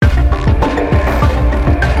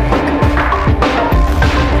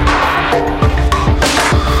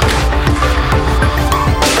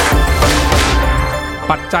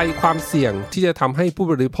จัยความเสี่ยงที่จะทำให้ผู้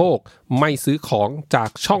บริโภคไม่ซื้อของจาก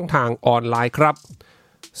ช่องทางออนไลน์ครับ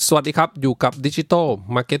สวัสดีครับอยู่กับ Digital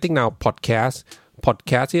Marketing Now Podcast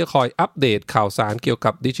ที่จะคอยอัปเดตข่าวสารเกี่ยว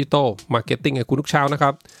กับ Digital Marketing ให้คุณทุกเช้านะค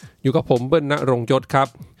รับอยู่กับผมเบิ้ลณรงค์ยศครับ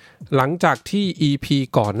หลังจากที่ EP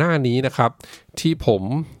ก่อนหน้านี้นะครับที่ผม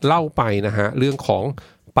เล่าไปนะฮะเรื่องของ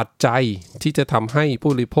ปัจจัยที่จะทำให้ผู้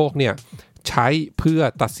บริโภคเนี่ยใช้เพื่อ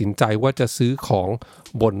ตัดสินใจว่าจะซื้อของ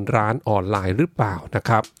บนร้านออนไลน์หรือเปล่านะค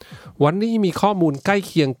รับวันนี้มีข้อมูลใกล้เ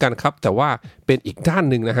คียงกันครับแต่ว่าเป็นอีกด้าน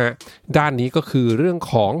หนึ่งนะฮะด้านนี้ก็คือเรื่อง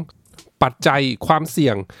ของปัจจัยความเสี่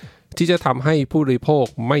ยงที่จะทำให้ผู้บริโภค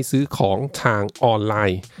ไม่ซื้อของทางออนไล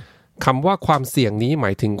น์คำว่าความเสี่ยงนี้หม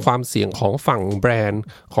ายถึงความเสี่ยงของฝั่งแบรนด์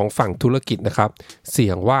ของฝั่งธุรกิจนะครับเสี่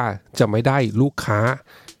ยงว่าจะไม่ได้ลูกค้า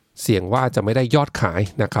เสี่ยงว่าจะไม่ได้ยอดขาย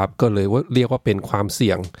นะครับก็เลยเรียกว่าเป็นความเ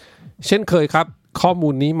สี่ยงเช่นเคยครับข้อมู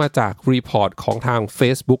ลนี้มาจากรีพอร์ตของทาง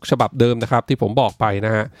Facebook ฉบับเดิมนะครับที่ผมบอกไปน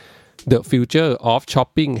ะฮะ The future of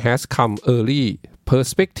shopping has come early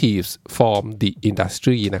perspectives from the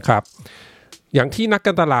industry นะครับอย่างที่นักก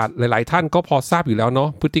ารตลาดหลายๆท่านก็พอทราบอยู่แล้วเนาะ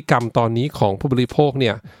พฤติกรรมตอนนี้ของผู้บริโภคเ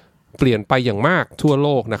นี่ยเปลี่ยนไปอย่างมากทั่วโล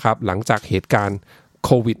กนะครับหลังจากเหตุการณ์โค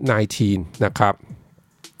วิด -19 นะครับ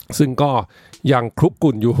ซึ่งก็ยังครุก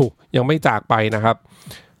รุ่นอยู่ยังไม่จากไปนะครับ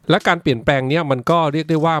และการเปลี่ยนแปลงเนี่ยมันก็เรียก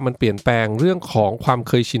ได้ว่ามันเปลี่ยนแปลงเรื่องของความเ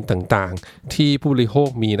คยชินต่างๆที่ผู้บริโภค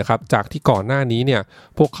มีนะครับจากที่ก่อนหน้านี้เนี่ย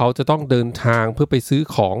พวกเขาจะต้องเดินทางเพื่อไปซื้อ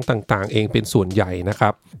ของต่างๆเองเป็นส่วนใหญ่นะครั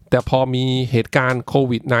บแต่พอมีเหตุการณ์โค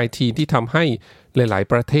วิด -19 ที่ทำให้หลาย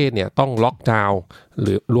ๆประเทศเนี่ยต้องล็อกดาวน์ห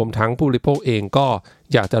รือรวมทั้งผู้บริโภคเองก็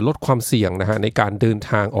อยากจะลดความเสี่ยงนะฮะในการเดิน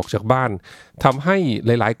ทางออกจากบ้านทำให้ห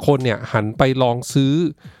ลายๆคนเนี่ยหันไปลองซื้อ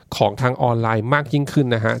ของทางออนไลน์มากยิ่งขึ้น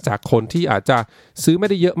นะฮะจากคนที่อาจจะซื้อไม่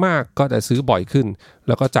ได้เยอะมากก็แต่ซื้อบ่อยขึ้นแ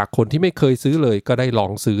ล้วก็จากคนที่ไม่เคยซื้อเลยก็ได้ลอ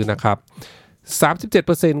งซื้อนะครับ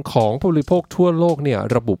 37% ของผู้บริโภคทั่วโลกเนี่ย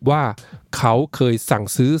ระบุว่าเขาเคยสั่ง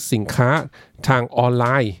ซื้อสินค้าทางออนไล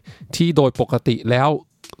น์ที่โดยปกติแล้ว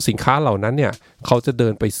สินค้าเหล่านั้นเนี่ยเขาจะเดิ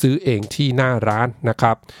นไปซื้อเองที่หน้าร้านนะค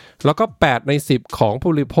รับแล้วก็8ใน10ของ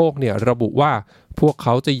ผู้บริโภคเนี่ยระบุว่าพวกเข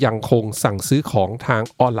าจะยังคงสั่งซื้อของทาง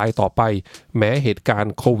ออนไลน์ต่อไปแม้เหตุการ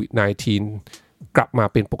ณ์โควิด -19 กลับมา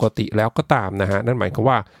เป็นปกติแล้วก็ตามนะฮะนั่นหมายความ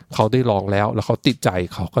ว่าเขาได้ลองแล้วเขาติดใจ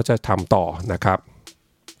เขาก็จะทำต่อนะครับ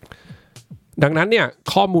ดังนั้นเนี่ย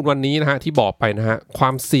ข้อมูลวันนี้นะฮะที่บอกไปนะฮะควา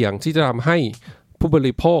มเสี่ยงที่จะทำให้ผู้บ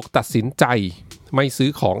ริโภคตัดสินใจไม่ซื้อ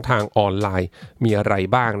ของทางออนไลน์มีอะไร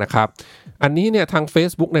บ้างนะครับอันนี้เนี่ยทาง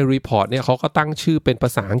Facebook ในรีพอร์ตเนี่ยเขาก็ตั้งชื่อเป็นภา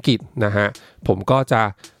ษาอังกฤษนะฮะผมก็จะ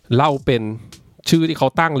เล่าเป็นชื่อที่เขา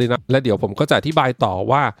ตั้งเลยนะและเดี๋ยวผมก็จะอธิบายต่อ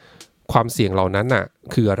ว่าความเสี่ยงเหล่านั้นน่ะ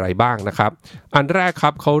คืออะไรบ้างนะครับอันแรกค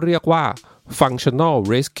รับเขาเรียกว่า functional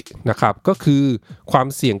risk นะครับก็คือความ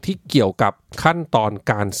เสี่ยงที่เกี่ยวกับขั้นตอน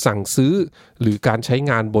การสั่งซื้อหรือการใช้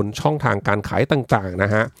งานบนช่องทางการขายต่างๆน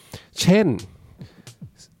ะฮะเช่น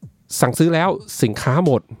สั่งซื้อแล้วสินค้าห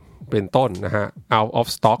มดเป็นต้นนะฮะ out of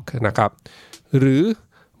stock นะครับหรือ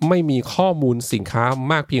ไม่มีข้อมูลสินค้า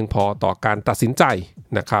มากเพียงพอต่อการตัดสินใจ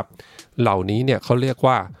นะครับเหล่านี้เนี่ยเขาเรียก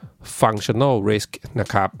ว่า functional risk นะ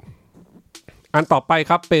ครับอันต่อไป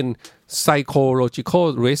ครับเป็น psychological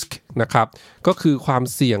risk นะครับก็คือความ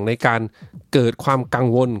เสี่ยงในการเกิดความกัง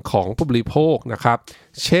วลของผู้บริโภคนะครับ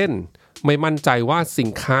เช่นไม่มั่นใจว่าสิน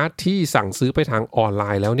ค้าที่สั่งซื้อไปทางออนไล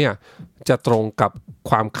น์แล้วเนี่ยจะตรงกับ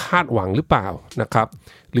ความคาดหวังหรือเปล่านะครับ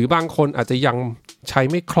หรือบางคนอาจจะยังใช้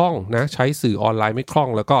ไม่คล่องนะใช้สื่อออนไลน์ไม่คล่อง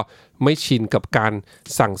แล้วก็ไม่ชินกับการ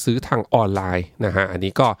สั่งซื้อทางออนไลน์นะฮะอัน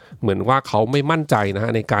นี้ก็เหมือนว่าเขาไม่มั่นใจนะฮ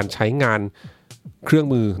ะในการใช้งานเครื่อง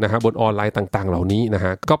มือนะฮะบนออนไลน์ต่างๆเหล่านี้นะฮ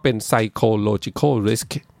ะก็เป็น psychological risk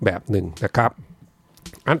แบบหนึ่งนะครับ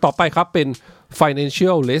อันต่อไปครับเป็น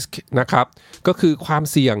financial risk นะครับก็คือความ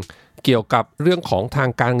เสี่ยงเกี่ยวกับเรื่องของทาง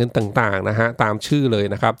การเงินต่างๆนะฮะตามชื่อเลย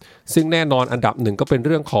นะครับซึ่งแน่นอนอันดับหนึ่งก็เป็นเ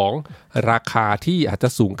รื่องของราคาที่อาจจะ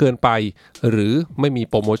สูงเกินไปหรือไม่มี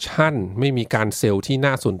โปรโมชั่นไม่มีการเซลล์ที่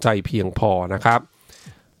น่าสนใจเพียงพอนะครับ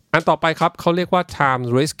อันต่อไปครับเขาเรียกว่า time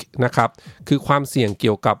risk นะครับคือความเสี่ยงเ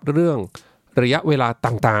กี่ยวกับเรื่องระยะเวลา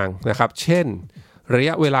ต่างๆนะครับเช่นระย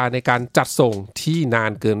ะเวลาในการจัดส่งที่นา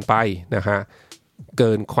นเกินไปนะฮะเ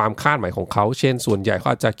กินความคาดหมายของเขาเช่นส่วนใหญ่เขา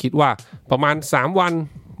อาจจะคิดว่าประมาณ3วัน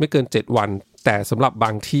ไม่เกิน7วันแต่สำหรับบ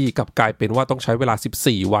างที่กลับกลายเป็นว่าต้องใช้เวลา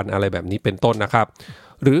14วันอะไรแบบนี้เป็นต้นนะครับ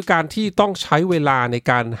หรือการที่ต้องใช้เวลาใน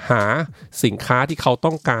การหาสินค้าที่เขา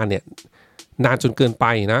ต้องการเนี่ยนานจนเกินไป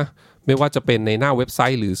นะไม่ว่าจะเป็นในหน้าเว็บไซ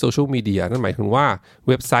ต์หรือโซเชียลมีเดียนั่นหมายถึงว่า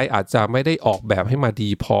เว็บไซต์อาจจะไม่ได้ออกแบบให้มาดี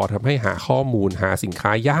พอทำให้หาข้อมูลหาสินค้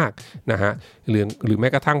ายากนะฮะหรือแม้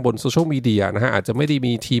กระทั่งบนโซเชียลมีเดียนะฮะอาจจะไม่ได้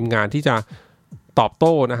มีทีมงานที่จะตอบโ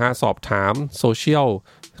ต้นะฮะสอบถามโซเชียล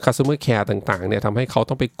customer care ต่างๆเนี่ยทำให้เขา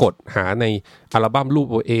ต้องไปกดหาในอัลบั้มรูป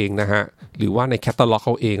ตัวเองนะฮะหรือว่าในแคตตาล็อกเข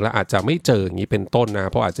าเองแล้วอาจจะไม่เจออย่างนี้เป็นต้นนะ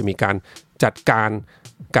เพราะอาจจะมีการจัดการ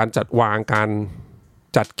จัดวางการ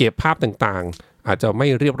จัดเก็บภาพต่างๆอาจจะไม่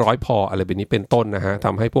เรียบร้อยพออะไรแบบนี้เป็นต้นนะฮะท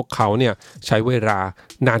ำให้พวกเขาเนี่ยใช้เวลา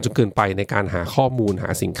นานจนเกินไปในการหาข้อมูลหา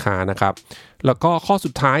สินค้านะครับแล้วก็ข้อสุ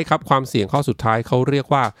ดท้ายครับความเสี่ยงข้อสุดท้ายเขาเรียก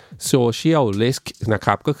ว่า social risk นะค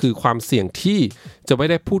รับก็คือความเสี่ยงที่จะไม่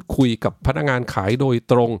ได้พูดคุยกับพนักงานขายโดย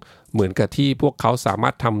ตรงเหมือนกับที่พวกเขาสามา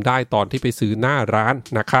รถทำได้ตอนที่ไปซื้อหน้าร้าน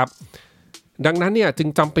นะครับดังนั้นเนี่ยจึง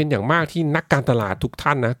จำเป็นอย่างมากที่นักการตลาดทุกท่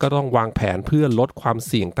านนะก็ต้องวางแผนเพื่อลดความ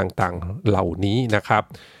เสี่ยงต่างๆเหล่านี้นะครับ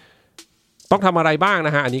ต้องทำอะไรบ้างน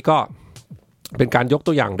ะฮะอันนี้ก็เป็นการยก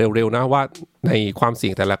ตัวอย่างเร็วๆนะว่าในความเสี่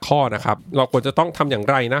ยงแต่ละข้อนะครับเราควรจะต้องทำอย่าง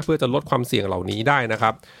ไรนะเพื่อจะลดความเสี่ยงเหล่านี้ได้นะค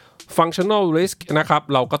รับ functional risk นะครับ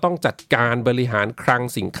เราก็ต้องจัดการบริหารคลัง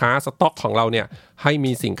สินค้าสต็อกของเราเนี่ยให้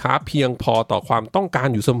มีสินค้าเพียงพอต่อความต้องการ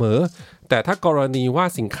อยู่เสมอแต่ถ้ากรณีว่า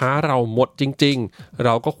สินค้าเราหมดจริงๆเร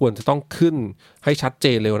าก็ควรจะต้องขึ้นให้ชัดเจ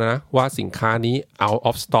นเร็วนะว่าสินค้านี้ out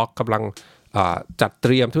of stock กำลังจัดเต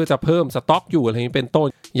รียมเพื่อจะเพิ่มสต็อกอยู่อะไรนี้เป็นต้น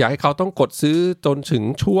อย่าให้เขาต้องกดซื้อจนถึง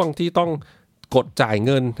ช่วงที่ต้องกดจ่ายเ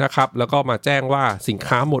งินนะครับแล้วก็มาแจ้งว่าสิน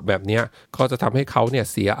ค้าหมดแบบนี้ก็จะทำให้เขาเนี่ย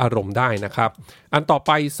เสียอารมณ์ได้นะครับอันต่อไ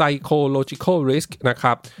ป psychological risk นะค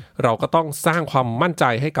รับเราก็ต้องสร้างความมั่นใจ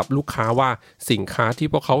ให้กับลูกค้าว่าสินค้าที่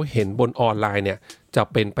พวกเขาเห็นบนออนไลน์เนี่ยจะ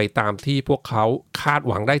เป็นไปตามที่พวกเขาคาด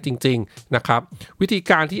หวังได้จริงๆนะครับวิธี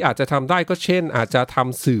การที่อาจจะทำได้ก็เช่นอาจจะท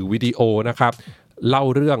ำสื่อวิดีโอนะครับเล่า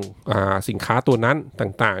เรื่องสินค้าตัวนั้น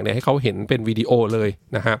ต่างๆเนี่ยให้เขาเห็นเป็นวิดีโอเลย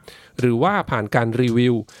นะฮะหรือว่าผ่านการรีวิ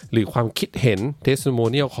วหรือความคิดเห็น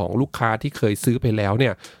testimonial ของลูกค้าที่เคยซื้อไปแล้วเนี่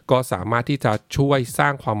ยก็สามารถที่จะช่วยสร้า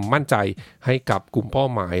งความมั่นใจให้กับกลุ่มเป้า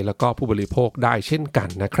หมายแล้วก็ผู้บริโภคได้เช่นกัน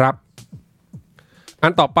นะครับอั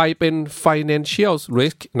นต่อไปเป็น financial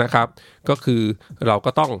risk นะครับก็คือเรา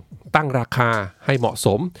ก็ต้องตั้งราคาให้เหมาะส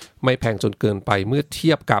มไม่แพงจนเกินไปเมื่อเ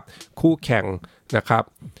ทียบกับคู่แข่งนะครับ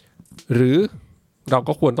หรือเรา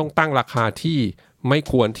ก็ควรต้องตั้งราคาที่ไม่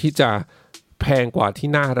ควรที่จะแพงกว่าที่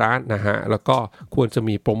หน้าร้านนะฮะแล้วก็ควรจะ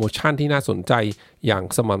มีโปรโมชั่นที่น่าสนใจอย่าง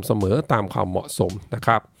สม่ำเสมอตามความเหมาะสมนะค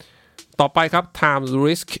รับต่อไปครับ time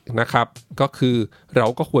risk นะครับก็คือเรา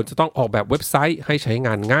ก็ควรจะต้องออกแบบเว็บไซต์ให้ใช้ง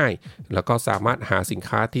านง่ายแล้วก็สามารถหาสิน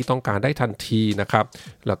ค้าที่ต้องการได้ทันทีนะครับ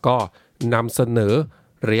แล้วก็นำเสนอ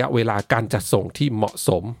ระยะเวลาการจัดส่งที่เหมาะส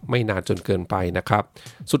มไม่นานจนเกินไปนะครับ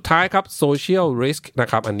สุดท้ายครับ social risk นะ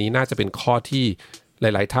ครับอันนี้น่าจะเป็นข้อที่ห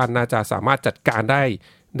ลายๆท่านน่าจะสามารถจัดการไ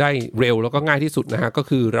ด้เร็วแล้วก็ง่ายที่สุดนะฮะก็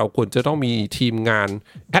คือเราควรจะต้องมีทีมงาน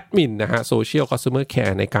แอดมินนะฮะ social customer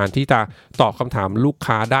care ในการที่จะตอบคำถามลูก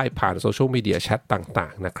ค้าได้ผ่านโซเชียลมีเดียแชทต่า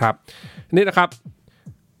งๆนะครับนี่นะครับ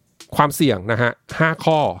ความเสี่ยงนะฮะ5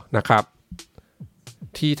ข้อนะครับ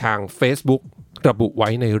ที่ทาง Facebookระบุไว้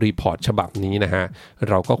ในรีพอร์ตฉบับนี้นะฮะ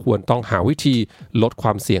เราก็ควรต้องหาวิธีลดคว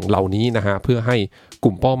ามเสี่ยงเหล่านี้นะฮะเพื่อให้ก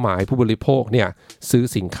ลุ่มเป้าหมายผู้บริโภคเนี่ยซื้อ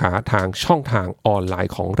สินค้าทางช่องทางออนไล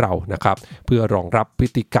น์ของเรานะครับเพื่อรองรับพฤ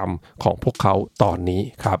ติกรรมของพวกเขาตอนนี้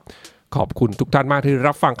ครับขอบคุณทุกท่านมากที่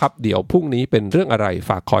รับฟังครับเดี๋ยวพรุ่งนี้เป็นเรื่องอะไร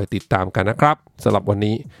ฝากคอยติดตามกันนะครับสำหรับวัน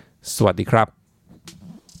นี้สวัสดีครับ